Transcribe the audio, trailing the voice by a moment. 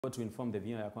To inform the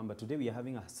viewer kwamba today we are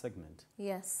having a segment.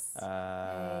 Yes.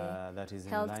 That is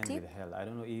in line with health. I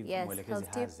don't know if mwelekezi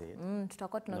has it.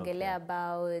 Tutakuwa tunaongelea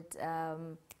about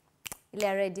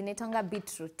ile red inaitanga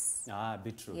beetroot.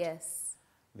 Beetroot. Yes.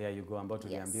 There you go, ambao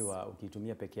tuliambiwa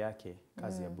ukitumia peke yake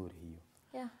kazi ya bure hiyo.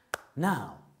 Yeah. Now.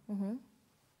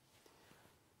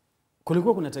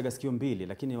 Kulikuwa kuna tega sikio mbili,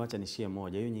 lakini wacha nishie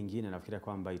moja. Hiyo nyingine nafikiria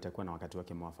kwamba itakuwa na wakati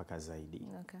wake mwafaka zaidi.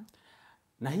 Okay.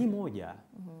 Na hii moja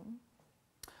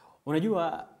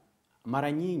unajua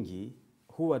mara nyingi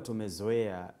huwa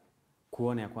tumezoea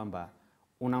kuona ya kwamba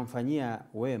unamfanyia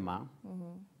wema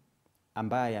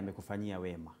ambaye amekufanyia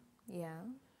wema. Yeah.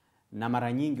 Na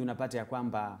mara nyingi unapata ya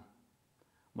kwamba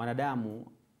mwanadamu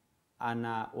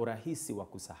ana urahisi wa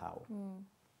kusahau.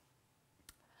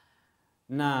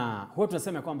 Na huwa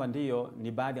tunasema kwamba ndiyo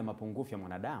ni baadhi ya mapungufu ya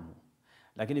mwanadamu,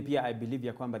 lakini pia I believe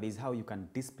ya kwamba this is how you can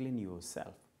discipline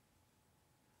yourself.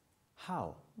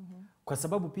 How? Kwa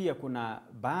sababu pia kuna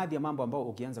baadhi ya mambo ambayo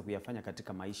ukianza kuyafanya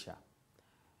katika maisha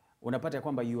unapata ya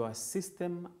kwamba your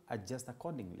system adjust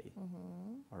accordingly.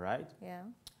 All right? Yeah.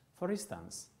 For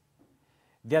instance,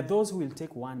 there are those who will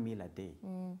take one meal a day.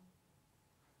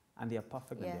 And they are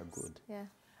perfect and they are good. Yeah.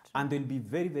 And they'll be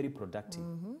very, very productive.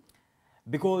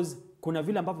 Because kuna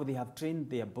vile ambavyo they have trained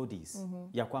their bodies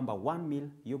ya kwamba one meal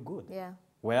you're good. Yeah.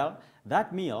 Well,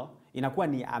 that meal inakuwa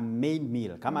ni a main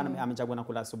meal. Kama amechagua na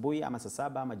kula asubuhi ama saa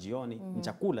 7 ama jioni, ni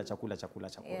chakula.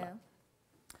 Yeah.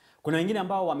 Kuna wengine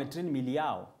ambao wametrain mili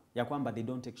yao ya kwamba they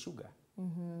don't take sugar.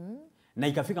 Na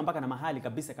ikafika mpaka na mahali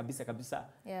kabisa.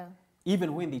 Yeah. Even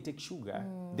when they take sugar,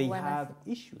 they have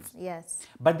issues. Yes.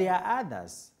 But there are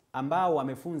others ambao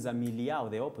wamefunza mili yao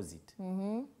the opposite.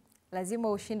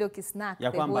 Lazima ushinde ukisnack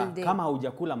ya the whole day. Kama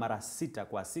hujakula mara 6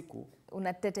 kwa siku,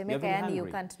 unatetemeka, yani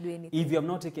you can't do anything. If you have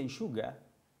not taken sugar,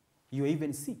 you are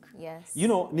even sick. Yes. You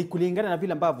know, ni kulingana na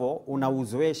vile ambavyo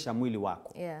unauzoesha mwili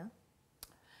wako. Yeah.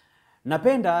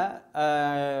 Napenda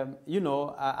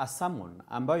a sermon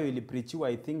ambayo ilipreachiwa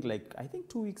I think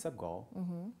 2 weeks ago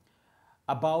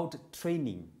about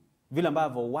training. Vile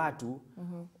ambavyo watu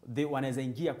wanaweza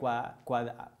ingia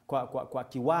kwa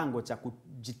kiwango cha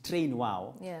kujitrain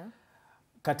wao. Yeah.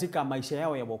 Katika maisha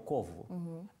yao ya wokovu.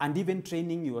 And even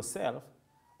training yourself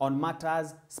on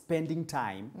matters spending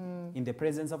time in the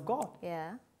presence of God.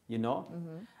 Yeah. You know?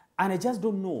 And I just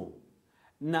don't know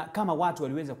na kama watu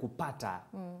waliweza kupata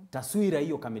taswira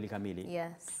hiyo kamili.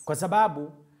 Yes. Kwa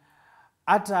sababu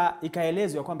hata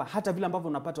ikaelezwa kwamba hata vile ambavyo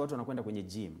unapata watu wanakwenda kwenye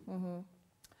gym.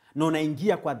 Na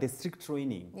unaingia kwa the strict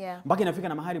training. Mpaka inafika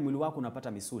na mahali mwili wako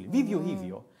unapata misuli. Vivyo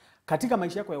hivyo katika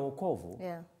maisha yako ya wokovu,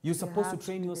 you're supposed to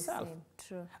train yourself.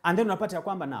 True. And then unapata ya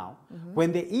kwamba now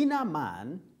when the inner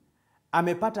man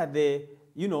amepata the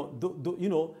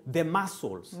the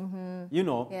muscles,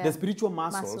 the spiritual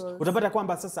muscles, utapata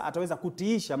kwamba sasa ataweza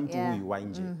kutiisha mtu huyu wa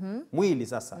nje. Mwili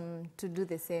sasa to do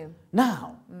the same.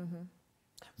 Now,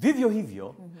 vivyo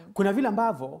hivyo kuna vile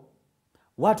ambavyo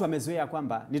watu wamezoea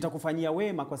kwamba nitakufanyia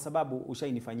wema kwa sababu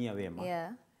ushainifanyia wema.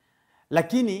 Yeah.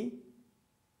 Lakini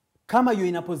kama you're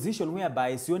in a position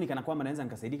whereby sioni kana kwamba naweza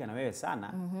nikasaidika na wewe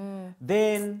sana,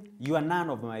 then you are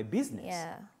none of my business.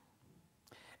 Yeah.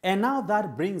 And now that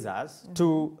brings us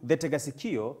to the Tega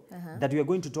Sikio that we are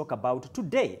going to talk about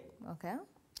today. Okay.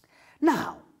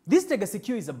 Now, this Tega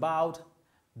Sikio is about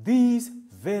this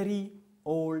very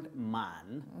old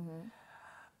man.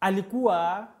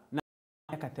 Alikuwa na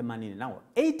miaka 80. Now,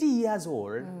 80 years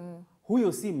old,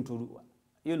 huyo si mtu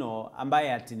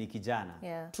ambaye ati ni kijana.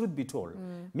 Yeah. Truth be told,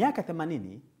 miaka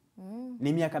 80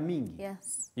 ni miaka mingi.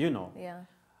 Yes. Yeah.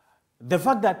 The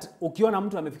fact that ukiona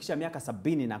mtu amefikisha miaka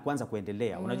 70 na kuanza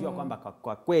kuendelea, unajua kwamba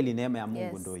kwa kweli neema ya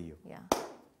Mungu ndio hiyo. Yeah.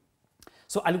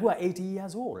 So alikuwa 80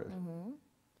 years old.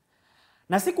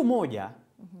 Na siku moja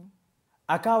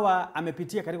akawa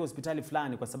amepitia katika hospitali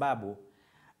fulani kwa sababu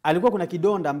alikuwa kuna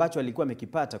kidonda ambacho alikuwa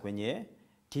amekipata kwenye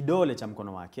kidole cha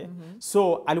mkono wake.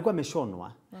 So alikuwa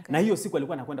ameshonwa. Na hiyo siku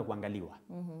alikuwa anakwenda kuangaliwa.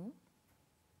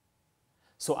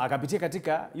 So akapitia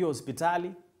katika hiyo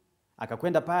hospitali,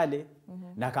 akakwenda pale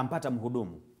na akampata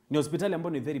mhudumu. Ni hospitali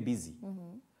ambayo ni very busy.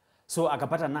 So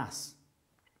akapata nurse.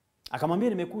 Akamwambia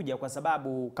nimekuja kwa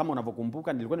sababu kama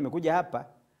unavyokumbuka nilikuwa nimekuja hapa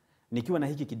nikiwa na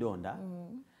hiki kidonda.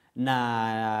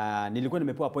 Na nilikuwa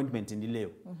nimepewa appointment ni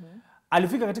leo.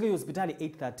 Alifika katika hiyo hospitali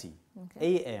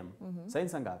 8:30 am.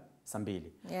 Saa ngapi? Saa 2.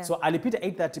 Yeah. So alipita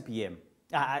 8:30 pm.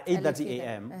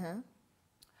 8:30 am.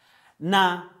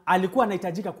 Na alikuwa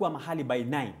anahitajika kuwa mahali by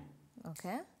 9.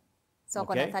 Okay. So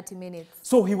kuna 30 minutes.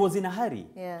 So he was in a hurry.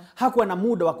 Yeah. Hakuwa na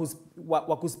muda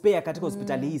wa kuspare katika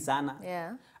hospitali hii sana.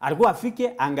 Yeah. Alikuwa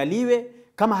afike, angaliwe,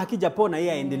 kama hakijapona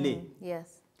yeye aendelee.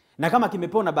 Yes. Na kama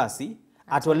kimepona basi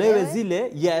atolewe zile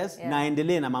na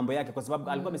aendelee na mambo yake, kwa sababu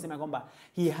alikuwa amesema kwamba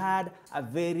he had a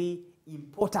very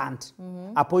important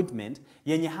appointment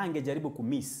yenye hangejaribu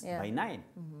kumiss by 9.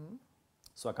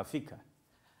 So akafika,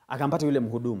 akampata yule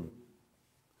mhudumu,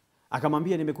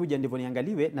 akamwambia nimekuja ndivyo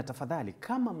niangaliwe, na tafadhali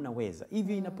kama mnaweza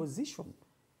hivi in a position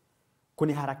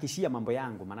kuniharakishia mambo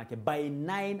yangu, manake by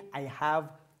 9 I have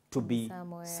to be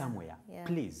somewhere.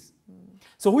 Please.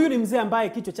 So huyu ni mzee ambaye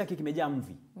kichwa chake kimejaa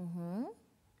mvi.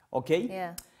 Okay?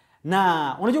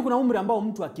 Na unajua kuna umri ambao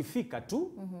mtu akifika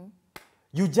tu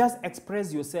you just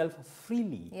express yourself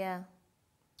freely.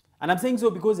 And I'm saying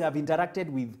so because I have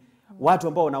interacted with watu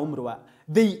ambao wana umri wa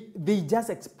they just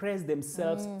express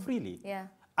themselves freely.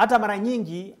 Hata mara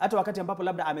nyingi, hata wakati ambapo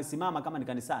labda amesimama kama ni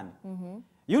kanisani,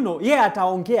 you know, yeye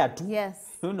ataongea tu,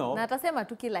 you know, na atasema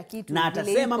tu kila kitu, na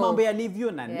atasema mambo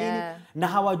yalivyo na nini, na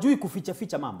hawajui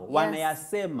kuficha mambo,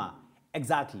 wanayasema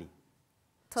exactly.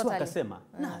 So akasema,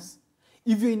 Nas,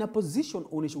 if you're in a position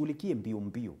unishughulikie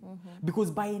mbio,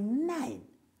 because by 9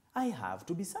 I have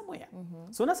to be somewhere.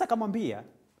 So Nas akamwambia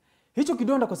hicho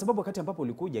kidonda, kwa sababu wakati ambapo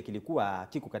ulikuja kilikuwa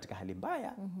kiko katika hali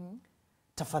mbaya,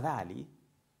 tafadhali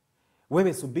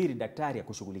wewe subiri daktari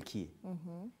akushughulikie.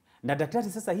 Na daktari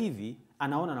sasa hivi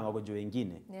anaona na wagonjwa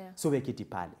wengine, so wewe kiti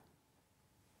pale.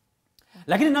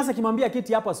 Lakini Nasa kimwambia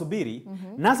kiti hapo asubiri,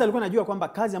 Nasa alikuwa anajua kwamba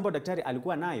kazi ambayo daktari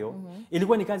alikuwa nayo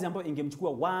ilikuwa ni kazi ambayo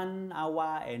ingemchukua 1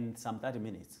 hour and some 30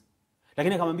 minutes.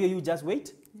 Lakini akamwambia you just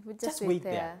wait, just wait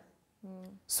there.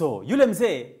 So yule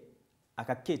mzee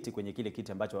akaketi kwenye kile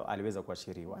kiti ambacho aliweza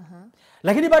kuashiriwa.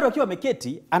 Lakini bado akiwa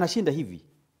ameketi anashinda hivi.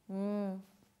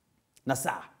 Na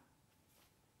saa.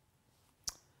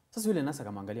 Sasa yule Nasa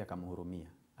akamwangalia akamhurumia.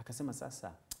 Akasema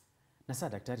sasa, na saa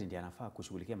daktari ndiye anafaa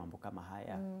kushughulikia mambo kama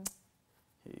haya.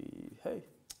 Hey.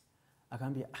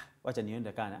 Akamwambia, wacha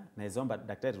niende kana, naomba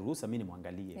daktari ruhusa mimi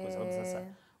nimwangalie, kwa sababu sasa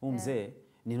huyu mzee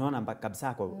ninaona kabisa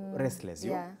ako restless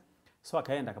yo. So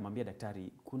akaenda akamwambia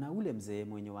daktari, kuna ule mzee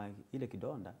mwenye wa ile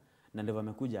kidonda na ndivyo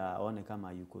amekuja aone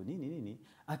kama yuko nini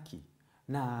aki,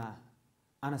 na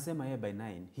anasema yeye by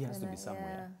 9 he has to be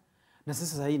somewhere. Na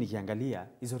sasa hii nikiangalia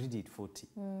is already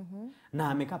 8:40. Na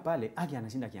amekaa pale aki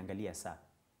anashinda akiangalia saa.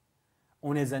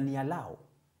 Unaweza ni allow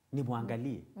ni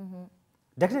muangalie.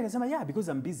 Daktari akasema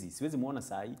because I'm busy, siwezi muona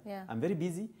saa hii. I'm very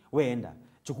busy. Wewe enda.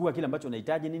 Chukua kile ambacho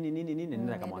unahitaji nini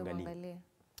nenda kamwangalie.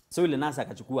 So yule Nasa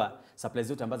akachukua supplies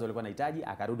zote ambazo alikuwa anahitaji,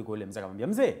 akarudi kwa yule mzee akamwambia,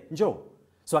 "Mzee, njoo."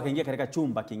 So akaingia katika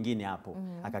chumba kingine hapo.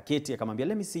 Akaketi akamwambia,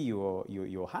 "Let me see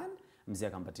your hand." Mzee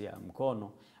akampatia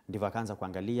mkono, ndivyo akaanza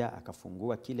kuangalia,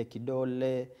 akafungua kile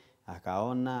kidole,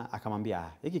 akaona,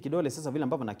 akamwambia, "Hiki kidole sasa vile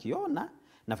ambavyo nakiona,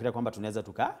 nafikiri kwamba tunaweza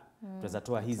tunaweza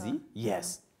toa hizi."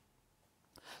 Yes.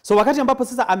 So wakati ambapo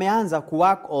sasa ameanza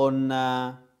kuwork on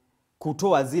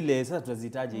kutoa zile sasa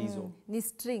tunazihitaji hizo. Ni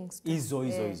strings.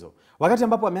 Hizo. Wakati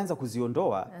ambapo ameanza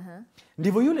kuziondoa,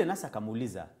 ndivyo yule Nasa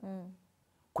akamuuliza,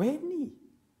 "Kwani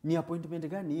ni appointment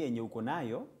gani yenye uko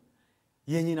nayo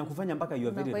yenye inakufanya mpaka you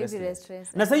are very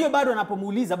restless?" Na sasa hiyo bado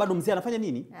anapomuuliza bado mzee anafanya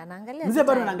nini? Anaangalia. Mzee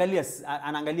bado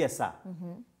anaangalia saa.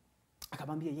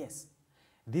 Akamwambia, "Yes.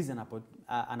 This is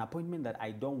an appointment that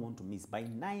I don't want to miss. By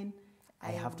 9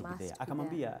 I have to be there."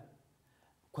 Akamwambia,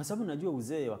 "Kwa sababu najua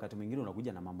uzee wakati mwingine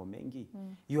unakuja na mambo mengi.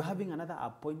 You having another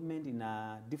appointment in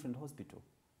a different hospital."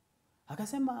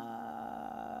 Akasema,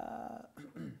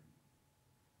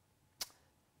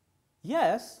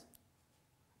 "Yes,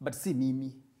 but si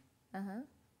mimi."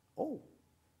 "Oh,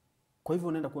 kwa hivyo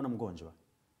unaenda kuona mgonjwa?"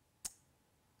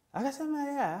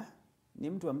 Akasema, ni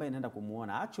mtu ambaye naenda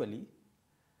kumuona. Actually,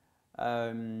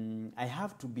 I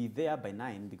have to be there by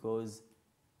 9 because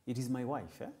it is my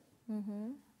wife.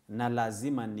 Na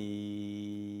lazima nipate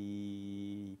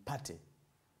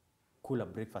kula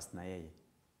breakfast na yeye.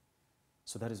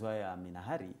 So that is why I'm in a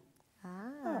hurry."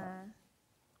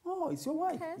 "Oh, it's your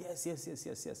wife." Okay.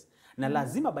 Yes. Na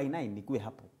lazima by 9 nikuwe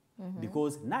hapo.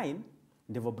 Because 9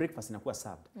 ndivyo breakfast inakuwa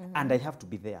served. And I have to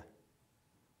be there.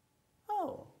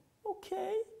 "Oh,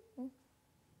 okay."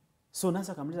 So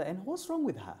Nasa akamuuliza, "And what's wrong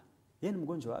with her? Yeye ni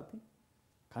mgonjwa wapi?"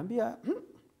 Kaambia,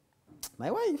 "My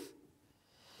wife.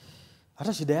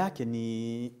 Hata shida yake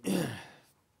ni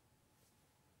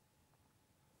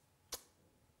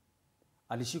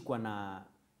alishikwa na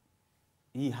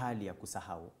hii hali ya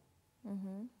kusahau."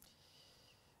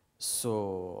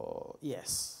 So,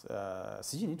 yes,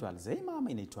 sijui inaitwa Alzheimer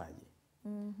ama inaitwaje.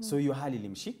 So hiyo hali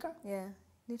ilimshika.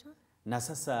 Na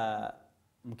sasa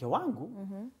mke wangu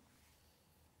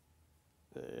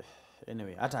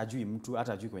anyway, hata ajui mtu,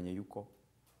 hata ajui kwenye yuko.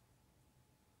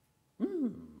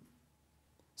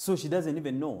 So she doesn't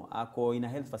even know ako in a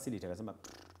health facility. Akasema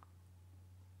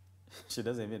she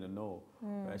doesn't even know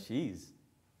where she is.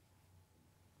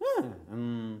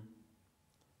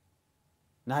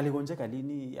 Na aligonjeka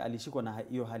lini? Alishikwa na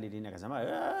hiyo hali lini? Akasema,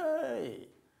 hey,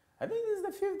 I think this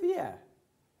is the 5th year.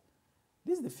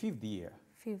 This is the 5th year.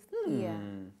 5th year.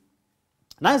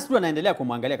 Na Yesu anaendelea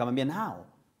kumwangalia akamwambia, now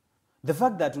the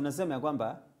fact that unasema ya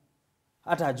kwamba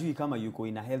hata hajui kama yuko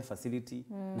in a health facility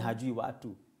na hajui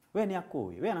watu. Wewe ni yako,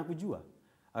 wewe anakujua.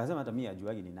 Akasema hata mimi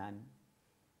hajuagi ni nani.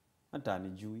 Hata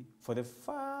anijui. For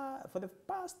the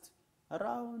past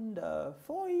around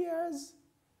 4 years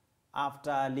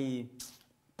after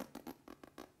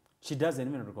she doesn't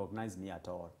even recognize me at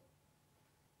all.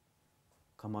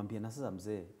 Kamwambia, na sasa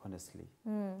mzee, honestly,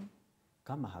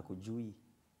 kama hakujui,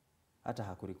 hata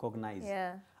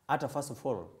hakurecognize, hata first of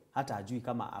all, hata hajui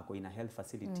kama ako in a health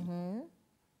facility,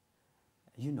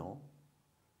 you know,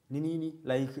 nini,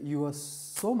 like you are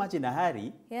so much in a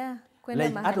hurry,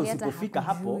 like hata usipofika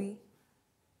hapo,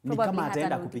 ni kama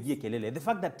ataenda kupigia kelele. The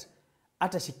fact that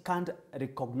hata she can't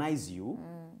recognize you,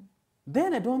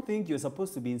 then I don't think you're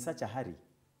supposed to be in such a hurry.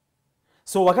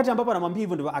 So wakati ambapo anamwambia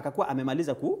hivyo ndio akakuwa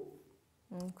amemaliza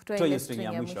kutoa hiyo string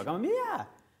ya mwisho. Akamwambia, yeah.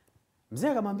 Mzee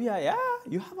akamwambia, yeah,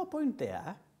 you have a point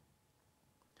there.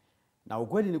 Na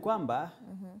ukweli ni kwamba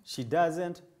she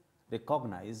doesn't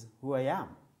recognize who I am.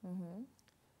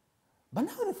 But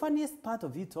now the funniest part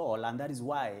of it all, and that is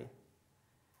why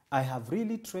I have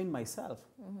really trained myself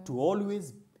to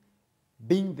always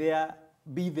being there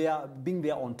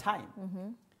on time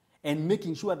and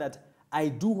making sure that I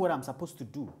do what I'm supposed to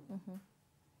do.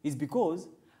 Is because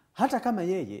hata kama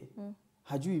yeye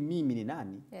hajui mimi ni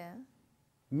nani,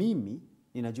 mimi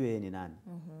ninajua yeye ni nani.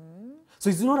 So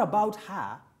it's not about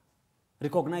her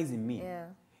recognizing me.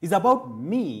 It's about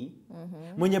me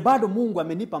mwenye bado Mungu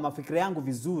amenipa mafikira yangu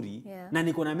vizuri na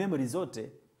niko na memory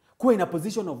zote kuwa in a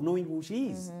position of knowing who she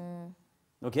is.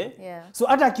 Okay? So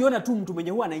hata akiona tu mtu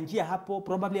mwenye huwa anaingia hapo,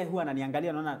 probably huwa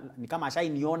ananiangalia naona ni kama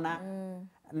ashainiona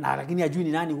na lakini hajui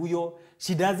ni nani huyo.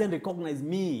 She doesn't recognize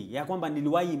me ya kwamba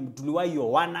tuliwahi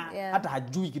oana, hata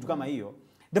hajui kitu kama hiyo.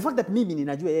 The fact that mimi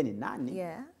ninajua yeye ni nani,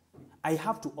 I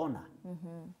have to honor.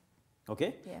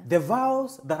 Okay? The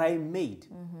vows that I made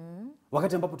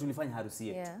wakati ambapo tulifanya harusi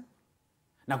yetu.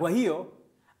 Na kwa hiyo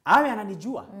awe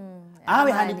ananijua,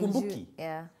 awe hanikumbuki.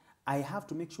 I have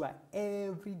to make sure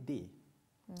every day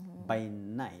by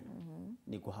 9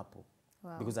 niko hapo.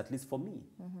 Because at least for me,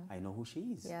 I know who she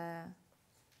is.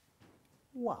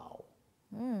 Wow.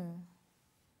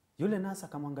 Yule nasa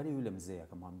akamwangalia yule mzee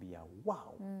akamwambia,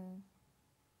 wow.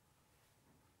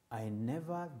 I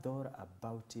never thought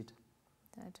about it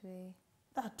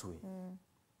that way.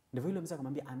 Ndivyo yule mzee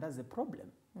akamwambia, and that's the problem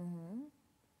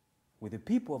with the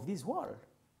people of this world.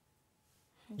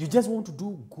 You just want to do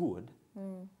good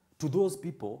to those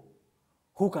people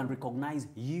who can recognize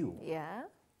you.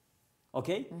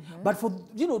 Okay? But for,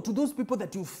 to those people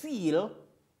that you feel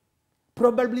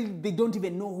probably they don't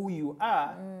even know who you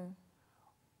are,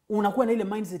 unakuwa na ile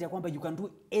mindset ya kwamba you can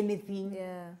do anything,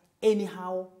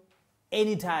 anyhow,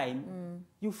 anytime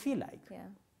you feel like.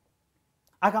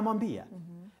 Akamwambia,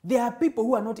 there are people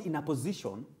who are not in a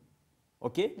position,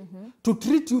 okay, to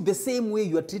treat you the same way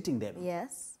you are treating them.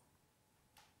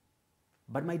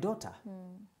 But my daughter,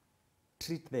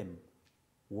 treat them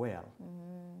well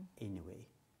anyway.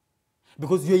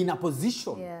 Because you're in a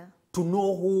position to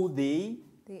know who they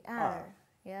are.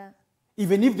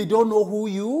 Even if they don't know who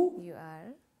you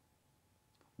are,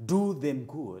 do them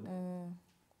good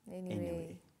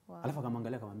anyway. Wow. Alafu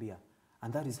akamwangalia akamwambia,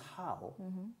 and that is how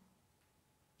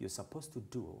you're supposed to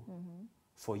do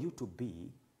for you to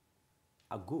be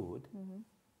a good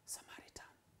Samaritan.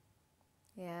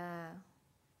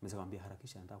 Mzee akamwambia,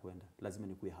 harakisha, nataka kwenda, lazima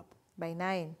nikuwe hapo by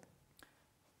 9.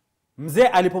 Mzee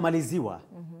alipomaliziwa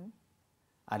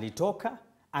alitoka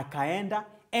akaenda,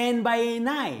 and by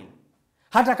 9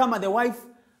 hata kama the wife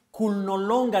could no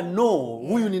longer know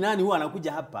huyu ni nani huwa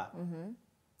anakuja hapa,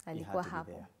 alikuwa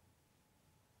hapo.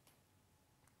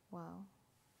 Wow.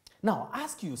 Now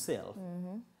ask yourself,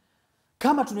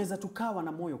 kama tunaweza tukawa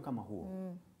na moyo kama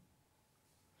huo,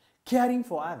 caring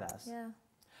for others,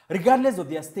 regardless of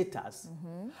their status,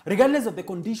 regardless of the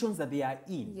conditions that they are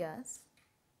in.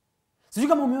 Sijui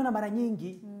kama umeona mara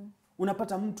nyingi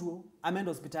unapata mtu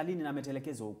ameenda hospitalini na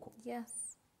ametelekezwa huko.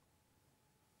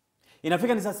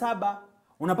 Inafika ni saa 7,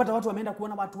 unapata watu wameenda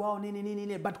kuona watu wao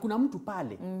nini, but kuna mtu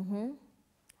pale.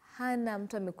 Hana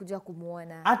mtu amekuja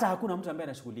kumuona. Hata hakuna mtu ambaye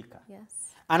anashughulika.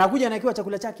 Anakuja anakiwa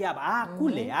chakula chake hapa,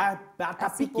 kule,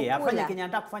 atapike, afanye kenye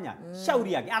anataka kufanya,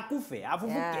 shauri yake, akufe,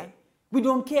 afufuke. We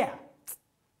don't care.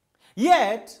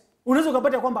 Yet, unaweza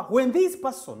kupata kwamba when this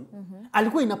person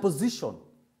alikuwa in a position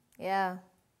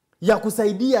ya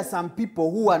kusaidia some people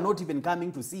who are not even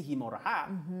coming to see him or her,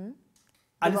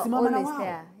 alisimama na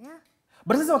wao.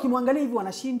 But sasa wakimwangalia hivi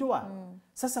wanashindwa.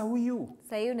 Sasa huyu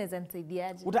Sasa hiyo unaweza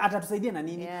nisaidiaje? Atatusaidia na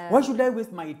nini? Yeah. Why should I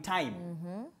waste my time?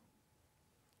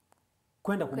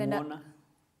 Kwenda kumuona.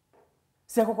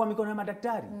 Si ako kwa mikono ya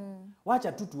madaktari.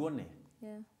 Wacha tu tuone.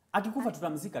 Yeah. Akikufa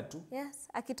tutamzika tu. Yes,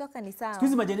 akitoka ni sawa. Siku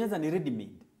hizi majeneza ni ready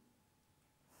made.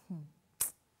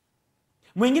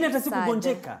 Mwingine hata siku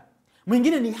gonjeka.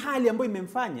 Mwingine ni hali ambayo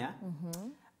imemfanya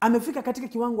amefika katika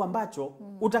kiwango ambacho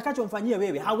utakachomfanyia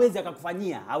wewe hawezi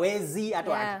akakufanyia, hawezi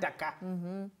hata akitaka.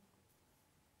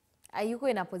 Ayuko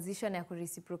in a position ya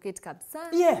kureciprocate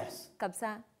kabisa. Yes.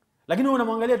 Kabisa. Lakini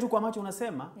unamwangalia tu kwa macho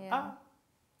unasema,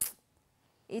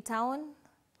 Town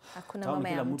hakuna mama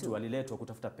ya mtu. Mtu aliletwa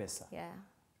kutafuta pesa. Yeah.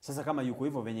 Sasa kama yuko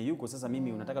hivyo venye yuko sasa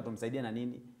mimi unataka tumsaidie na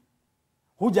nini?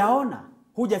 Hujaona,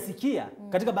 hujasikia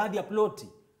katika baadhi ya ploti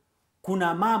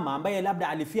kuna mama ambaye labda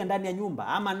alifia ndani ya nyumba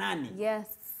ama nani? Yes.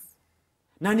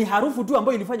 Na ni harufu tu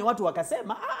ambayo ilifanya watu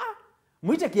wakasema,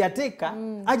 muite kiateka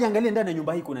aje angalie ndani ya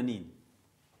nyumba hii kuna nini.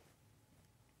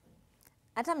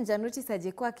 Hata mjanuti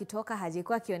sajekuwa akitoka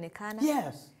hajekuwa akionekana.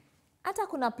 Yes. Hata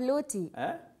kuna ploti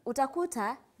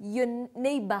utakuta your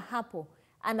neighbor hapo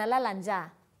analala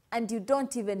njaa and you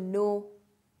don't even know.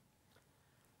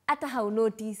 Hata how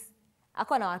notice.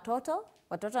 Ako na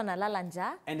watoto analala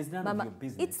njaa. And it's none of your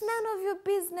business. It's none of your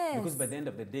business. Because by the end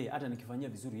of the day hata nikifanyia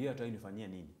vizuri yeye hata inifanyia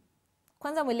nini?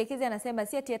 Kwanza mwelekezi anasema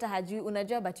si ati hata hajui,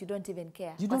 unajua but you don't even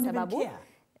care. You don't even care.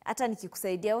 Hata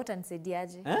nikikusaidia wewe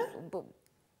utanisaidiaje?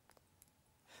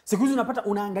 Siku hizi unapata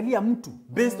unaangalia mtu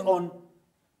based on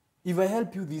if I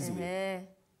help you this way.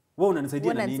 Wewe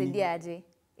unanisaidia na nini? Unanisaidiaje?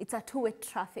 It's a two-way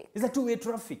traffic. It's a two-way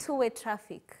traffic. Two-way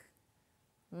traffic.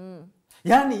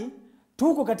 Yaani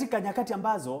tuko katika nyakati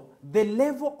ambazo the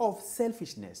level of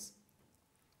selfishness.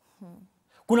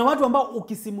 Kuna watu ambao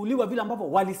ukisimuliwa vile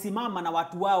ambavyo walisimama na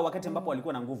watu wao wakati ambapo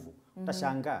walikuwa na nguvu,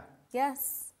 utashangaa.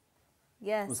 Yes.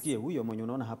 Yes. Usikie huyo mwenye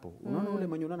unaona hapo. Unaona ule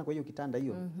mwenye unaona kwa hiyo kitanda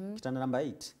hiyo? Kitanda namba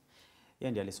 8.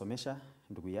 Yeye ndiye alisomesha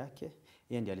ndugu yake,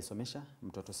 yeye ndiye alisomesha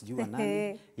mtoto sijui wa nani,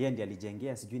 yeye ndiye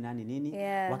alijengea sijui nani nini,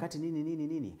 wakati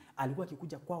nini. Alikuwa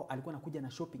akikuja kwao, alikuwa anakuja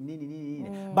na shopping nini.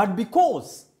 But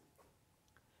because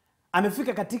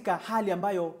amefika katika hali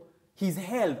ambayo his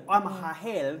health ama her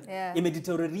health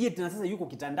imedeteriorate na sasa yuko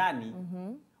kitandani,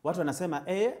 watu wanasema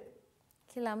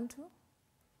kila mtu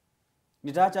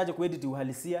nitaacha aje kuedit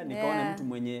uhalisia nikaona mtu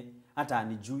mwenye hata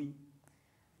anijui.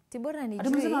 Tibora ni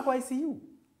Atumsema kwa ICU.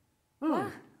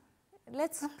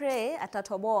 Let's pray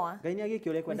atatoboa. Gaini yake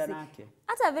kiole kwenda nake.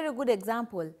 Hata a very good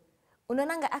example.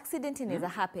 Unaonanga accident inaweza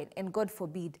happen and God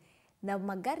forbid. Na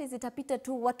magari zitapita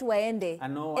tu watu waende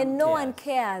and no one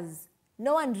cares.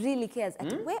 No one really cares.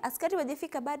 We askari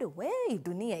wajefika bado. We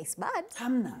dunia is bad.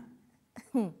 Hamna.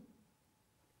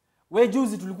 We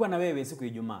juzi tulikuwa na wewe siku ya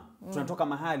Ijumaa. Tunatoka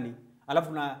mahali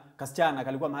alafu na kasichana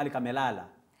kalikuwa mahali kamelala.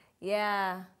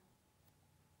 Yeah.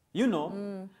 You know,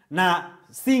 na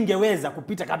singeweza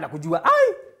kupita kabla kujua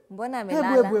mbona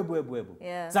amelala. Hebu.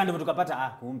 Sasa ndivyo tukapata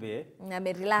kumbe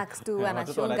amerelax tu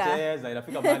anashunga. Watoto wanacheza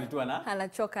inafika mahali tu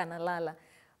anachoka analala.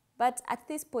 But at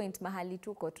this point mahali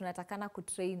tuko tunatakana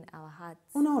kutrain our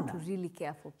hearts to really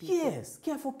care for people. Yes,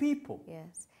 care for people.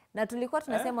 Yes. Na tulikuwa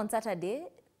tunasema on Saturday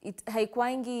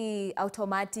haikuangi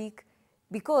automatic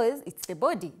because it's the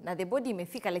body. Na the body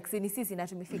imefika like sisi na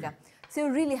tumefika. So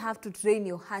you really have to train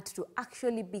your heart to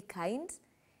actually be kind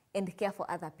and care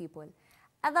for other people.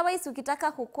 Otherwise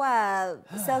ukitaka kukua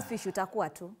selfish utakuwa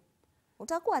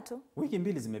tu. Wiki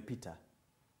 2 zimepita.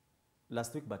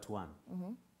 Last week but one.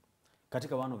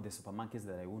 Katika one of the supermarkets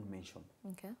that I won't mention.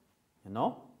 Okay. You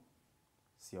know?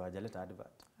 Sio hajaleta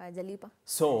advert. Hajalipa.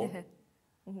 So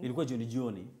ilikuwa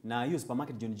jioni na hiyo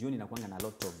supermarket jioni inakuanga na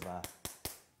lot of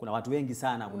kuna watu wengi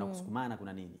sana, kuna kusukumana,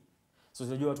 kuna nini. So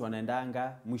unajua watu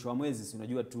wanaendanga mwisho wa mwezi, si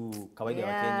unajua tu kawaida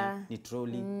wa Kenya ni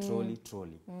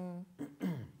trolley.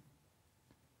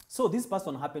 So this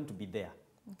person happened to be there.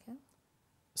 Okay.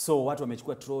 So watu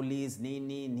wamechukua trolleys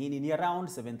nini ni around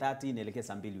 7:30 inaelekea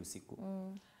saa 2 usiku.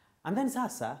 And then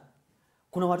sasa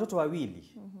kuna watoto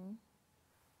wawili.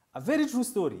 A very true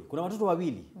story. Kuna watoto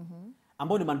wawili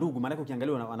ambao ni mandugu, maana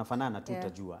ukiangalia wanafanana tu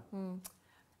utajua.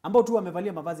 Ambao tu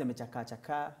wamevalia mavazi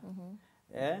yamechakaa.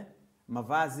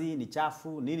 Mavazi ni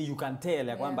chafu, nini you can tell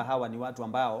ya kwamba hawa ni watu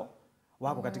ambao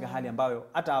wako katika hali ambayo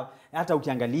hata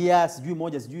ukiangalia sijui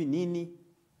moja sijui nini.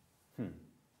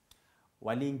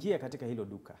 Waliingia katika hilo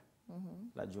duka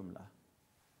la jumla.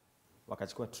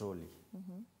 Wakachukua trolley.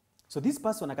 So this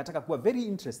person akataka kuwa very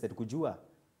interested kujua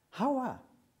hawa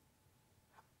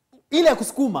ile ya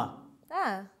kusukuma.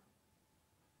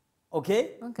 Okay?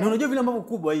 Na unajua vile ambavyo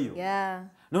kubwa hiyo. Yeah.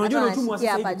 Na unajua na utumu wa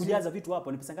sasa hivi kujaza vitu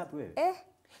hapo ni pesa ngapi wewe?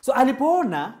 So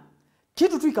alipoona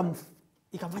kitu tu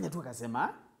ikamfanya tu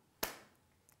akasema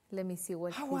Let me see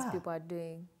what Hawa. these people are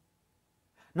doing.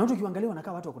 Na watu ukiangalia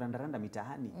wanakaa watu wa kurandaranda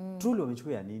mitaani. Truly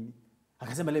wamechukua ya nini?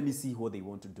 Akasema let me see what they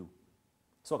want to do.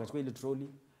 So akachukua ile trolley,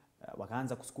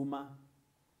 wakaanza kusukuma,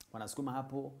 wanasukuma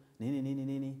hapo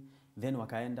nini. Then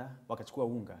wakaenda wakachukua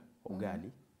unga wa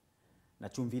ugali na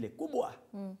chumvi ile kubwa.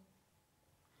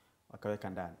 Wakaweka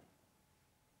ndani.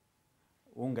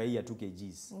 Unga hii ya 2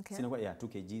 kgs. Okay. Sina kwa ya 2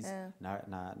 kgs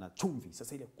na chumvi.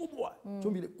 Sasa ile kubwa,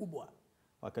 chumvi ile kubwa.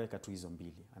 Wakaweka tu hizo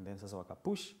mbili. And then sasa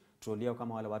wakapush trolley yao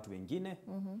kama wale watu wengine.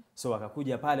 So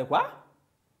wakakuja pale kwa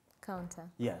Counter.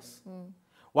 yes.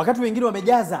 Wakati wengine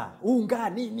wamejaza unga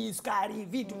nini, sukari,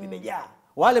 vitu vimejaa.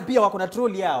 Wale pia wako na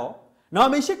trolley yao na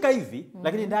wameishika hivi,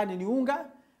 lakini ndani ni unga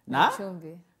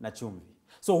na chumvi.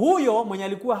 So huyo mwenye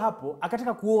alikuwa hapo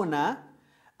akataka kuona,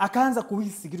 akaanza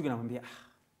kuhisi kitu kinamwambia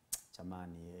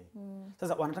jamani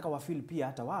Sasa wanataka wafeel pia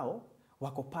hata wao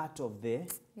wako part of the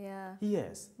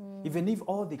yes. Even if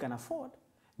all they can afford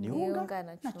ni unga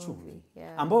na chumvi.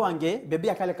 Ambao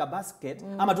wangebebea kale ka basket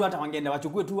ama tu hata wangeenda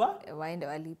wachukue tu waende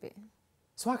walipe.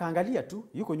 So akaangalia tu,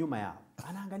 yuko nyuma yao.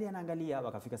 Anaangalia,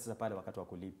 wakafika sasa pale wakati wa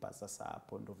kulipa. Sasa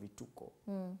hapo ndo vituko.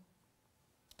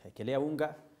 Akaekelea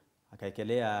unga,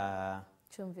 akaekelea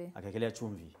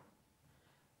chumvi.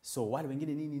 So wale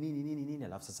wengine nini,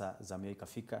 alafu sasa zamu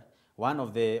ikafika. One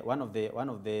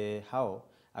of the hao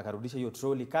akarudisha hiyo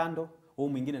trolley kando, huyu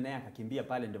mwingine naye akakimbia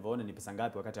pale ndivyo aone ni pesa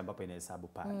ngapi wakati ambapo inahesabu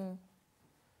pale.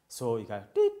 So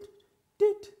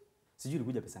tit. Sijui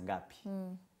ilikuja pesa ngapi.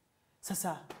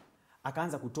 Sasa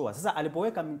akaanza kutoa. Sasa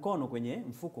alipoweka mkono kwenye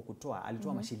mfuko kutoa,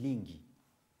 alitoa mashilingi.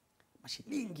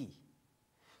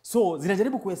 So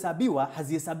zinajaribu kuhesabiwa,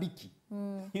 hazihesabiki.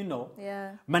 You know.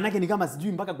 Manake ni kama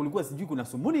sijui mpaka kulikuwa sijui kuna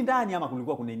sumuni ndani ama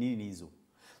kulikuwa kuna nini hizo.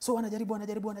 So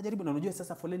wanajaribu na unajua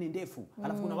sasa foleni ndefu.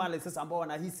 Alafu kuna wale sasa ambao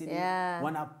wanahisi ni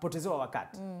wanapotezewa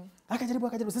wakati.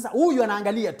 Akajaribu. Sasa huyu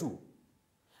anaangalia tu.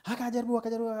 Akajaribu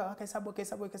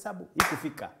akahesabu.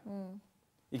 Ikufika.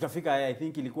 Ikafika I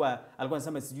think alikuwa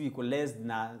anasema sijui iko less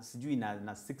na sijui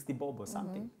na 60 bob or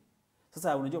something.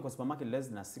 Sasa unajua kwa supermarket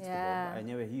less na 60 bob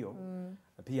yenyewe hiyo.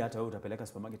 Pia hata wewe utapeleka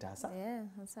supermarket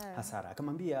hasara.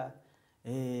 Akamwambia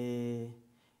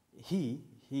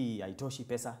hii haitoshi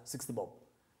pesa 60 bob.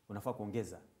 Unafaa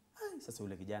kuongeza. Sasa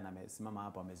yule kijana amesimama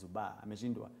hapo amezubaa,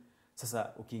 ameshindwa.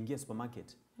 Sasa ukiingia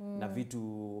supermarket na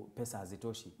vitu pesa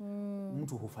hazitoshi,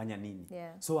 mtu hufanya nini?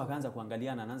 So akaanza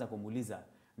kuangaliana, anaanza kumuuliza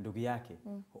ndugu yake,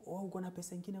 uko na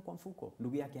pesa nyingine kwa mfuko?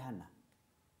 Ndugu yake hana.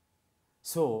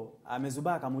 So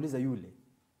amezubaa akamuuliza yule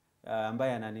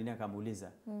ambaye ananini,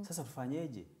 akamuuliza sasa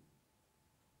tufanyeje?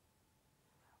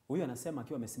 Huyo anasema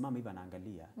akiwa amesimama hivi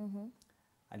anaangalia.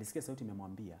 Alisikia sauti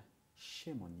imemwambia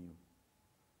shame on you.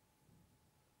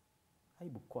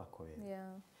 Aibu kwako wewe.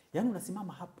 Yaani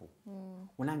unasimama hapo.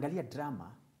 Unaangalia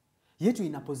drama yetu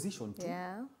ina position tu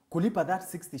kulipa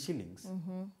that 60 shillings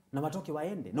na watoke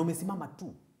waende na umesimama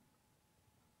tu.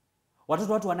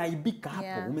 Watu wanaaibika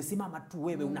hapo, umesimama tu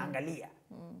wewe unaangalia.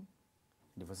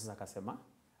 Ndivyo sasa akasema,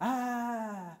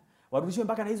 warudishwe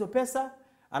mpaka na hizo pesa,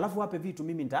 alafu wape vitu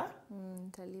mimi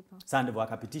nitalipa. Sasa ndivyo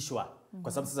akapitishwa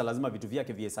kwa sababu sasa lazima vitu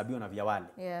vyake vihesabiwe na vya wale.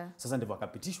 Sasa ndivyo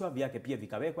akapitishwa, vyake pia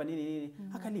vikawekwa nini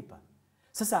akalipa.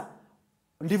 Sasa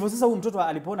ndivyo sasa huyu mtoto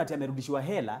alipoona ati amerudishiwa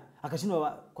hela,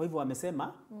 akashindwa, kwa hivyo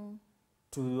wamesema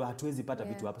hatuwezi pata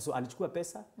vitu hapa. So alichukua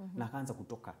pesa na akaanza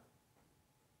kutoka.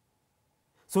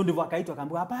 So ndivyo akaitwa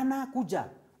akaambiwa hapana, kuja.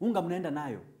 Unga mnaenda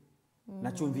nayo.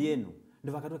 Na chumvi yenu.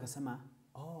 Ndivyo akatoka akasema,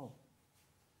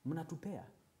 mnatupea.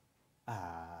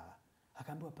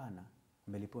 Akaambiwa hapana,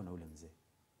 mmelipewa na ule mzee.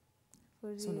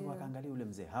 So ndivyo akaangalia ule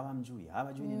mzee,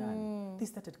 hawajui ni nani. They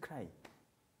started crying.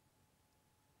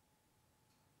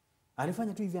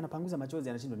 Alifanya tu hivi, anapanguza machozi,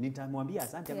 anashindwa nitamwambia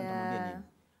asante ama nitamwambia nini.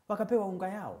 Wakapewa unga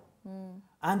yao.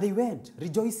 And they went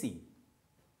rejoicing.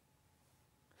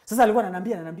 Sasa alikuwa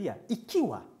ananiambia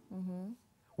ikiwa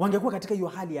wangekuwa katika hiyo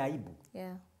hali ya aibu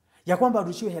ya kwamba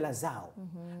warudishiwe hela zao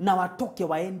na watoke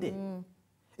waende,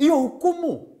 hiyo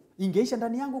hukumu ingeisha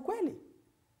ndani yangu kweli?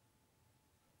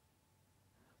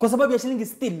 Kwa sababu ya shilingi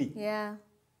 60.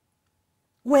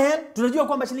 Well, tunajua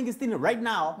kwamba shilingi 60 right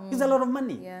now is a lot of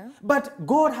money. But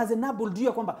God has enabled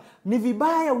you kwamba ni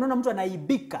vibaya unaona mtu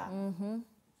anaibika.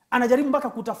 Anajaribu mpaka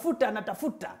kutafuta,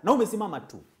 anatafuta na umesimama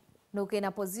tu. Na uko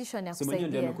in position ya kusaidia. Simu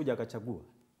ndio amekuja akachagua.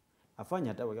 Afanye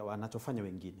hata wanachofanya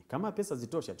wengine. Kama pesa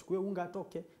zitosha, achukue unga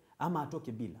atoke ama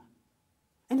atoke bila.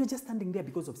 And you're just standing there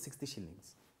because of 60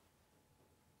 shillings.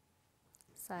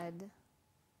 Sad.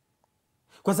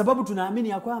 Kwa sababu tunaamini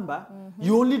ya kwamba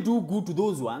you only do good to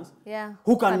those ones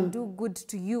who can do good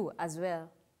to you as well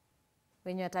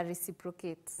when you are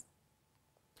reciprocate.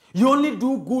 You only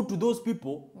do good to those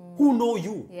people who know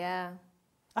you.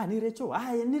 Ni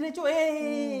Rachel. Ni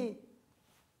Rachel.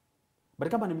 But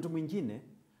kama ni mtu mwingine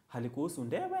halikuhusu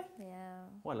ndewe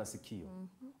wala sikio.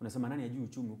 Unasema nani ajui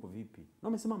uchumi huko vipi? Na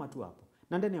umesimama tu hapo.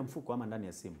 Na ndani ya mfuko ama ndani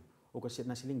ya simu uko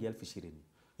na shilingi 20,000.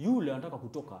 Yule anataka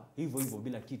kutoka hivyo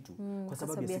bila kitu kwa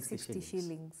sababu ya 60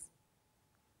 shillings.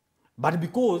 But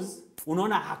because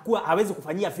unaona hawezi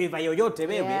kufanyia favor yoyote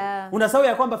wewe, unasahau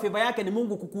ya kwamba favor yake ni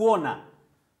Mungu kukuona.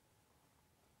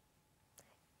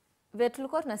 Vile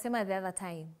tulikuwa tunasema the other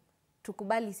time,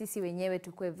 tukubali sisi wenyewe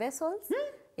tukue vessels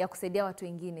ya kusaidia watu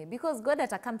wengine, because God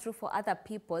ata come through for other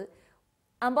people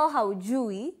ambao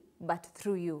haujui but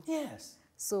through you. Yes.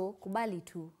 So kubali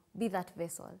tu, be that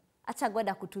vessel. Acha God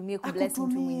akutumie kubless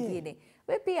mtu mwingine.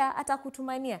 We pia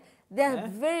atakutumania. There are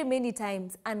very many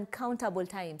times, uncountable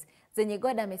times, zenye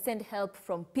God amesend help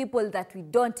from people that we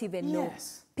don't even know.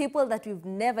 People that we've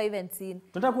never even seen.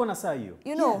 Tunataka kuona saa hiyo.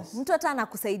 You know, mtu hata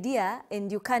anakusaidia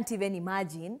and you can't even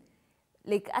imagine.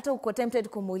 Like hata uko tempted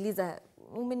kumuuliza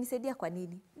umenisaidia kwa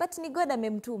nini? But ni God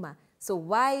amemtuma. So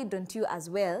why don't you as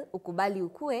well ukubali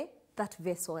ukue that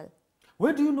vessel?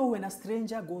 Where do you know when a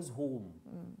stranger goes home?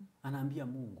 Anaambia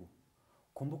Mungu,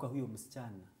 kumbuka huyo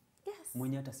msichana.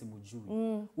 Mwenye hata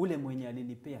simujui. Ule mwenye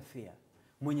alinipea fare.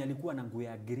 Mwenye alikuwa na nguo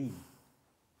ya green.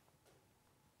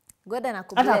 God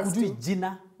anakubless. Hata hakujui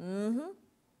jina.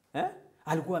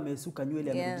 Alikuwa amesuka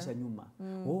nywele amerudisha nyuma.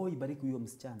 Ibariki huyo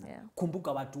msichana.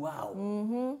 Kumbuka watu wao.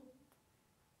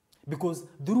 Because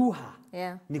through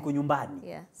her niko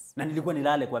nyumbani. Na nilikuwa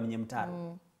nilale kwa mwenye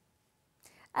mtaro.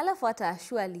 Alafu hata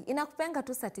surely inakupenga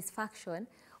tu satisfaction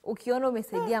ukiona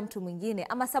umesaidia mtu mwingine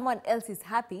ama someone else is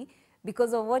happy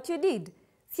because of what you did.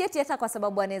 Si eti hata kwa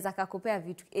sababu anaweza kukupea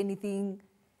vitu anything.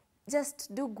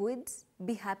 Just do good,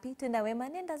 be happy, tenda wema,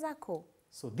 nenda zako.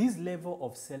 So this level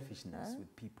of selfishness with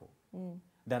people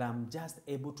that I'm just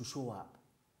able to show up,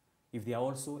 if they are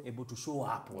also able to show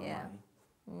up online.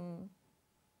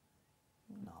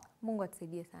 No. Mungu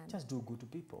atusaidie sana. Just do good to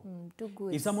people. Do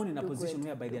good. If someone in a position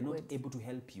whereby they are not able to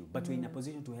help you, but you're in a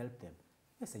position to help them,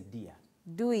 yes, idea.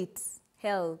 Do it.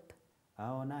 Help.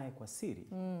 Aonaye kwa siri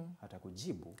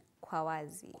atakujibu kwa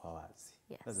wazi. Kwa wazi.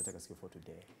 That's the Tega Sikio for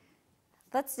today.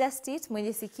 That's just it.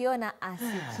 Mwenye sikio na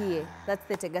asikie. That's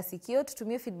the Tega Sikio.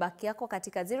 Tutumie feedback yako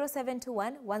katika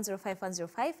 0721 105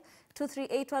 105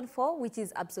 23814, which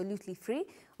is absolutely free,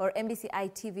 or MBCI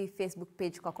TV Facebook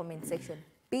page kwa comment section.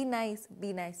 Be nice,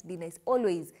 be nice, be nice.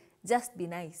 Always just be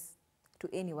nice to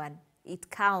anyone. It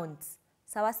counts.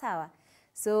 Sawa sawa.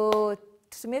 So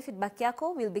tutumie feedback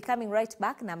yako. We'll be coming right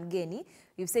back na mgeni.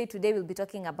 We've said today we'll be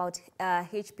talking about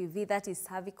HPV, that is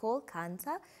cervical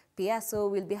cancer. Pia, so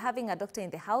we'll be having a doctor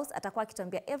in the house. Atakuwa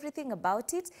akituambia everything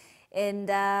about it. And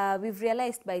we've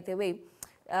realized, by the way,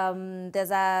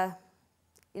 there's a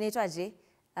inaitwaje?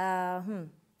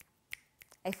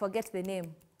 I forget the name.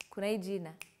 Kuna hii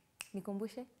jina.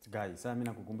 Nikumbushe? Guys, sasa mimi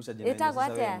nakukumbusha jina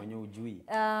sasa wewe mwenyewe ujui.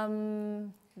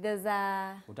 There's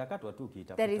a utakatwa tu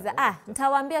kiitafuta. There is a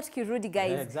nitawaambia tukirudi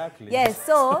guys. Yeah, exactly. Yes,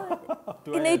 so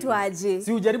inaitwaje?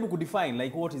 Si ujaribu kudefine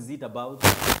like what is it about?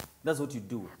 That's what you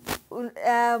do.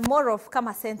 More of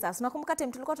kama census. Unakumbuka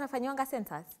time tulikuwa tunafanyanga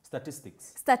census?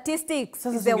 Statistics. Statistics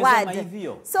is the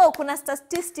word. So kuna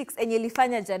statistics enye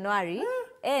ilifanya January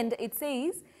and it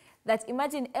says that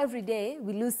imagine every day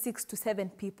we lose 6 to 7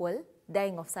 people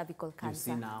dying of cervical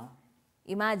cancer. You see now?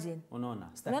 Imagine. Unaona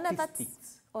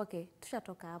statistics. Okay,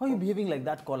 tushatoka hapo. Why are you behaving like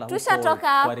that caller? Tushatoka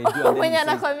hapo. Mwenye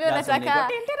anakwambia unataka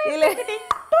ile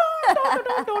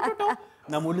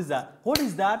namuuliza what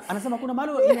is that? Anasema kuna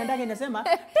mahali inaendaga inasema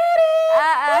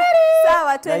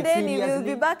sawa, twendeni, we'll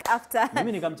be back after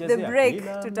the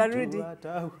break. Tutarudi.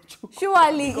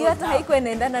 Surely hiyo hata haiko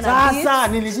inaendana na beat. Sasa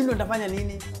nilishindwa nitafanya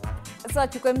nini? Sasa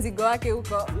chukue mzigo wake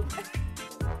huko.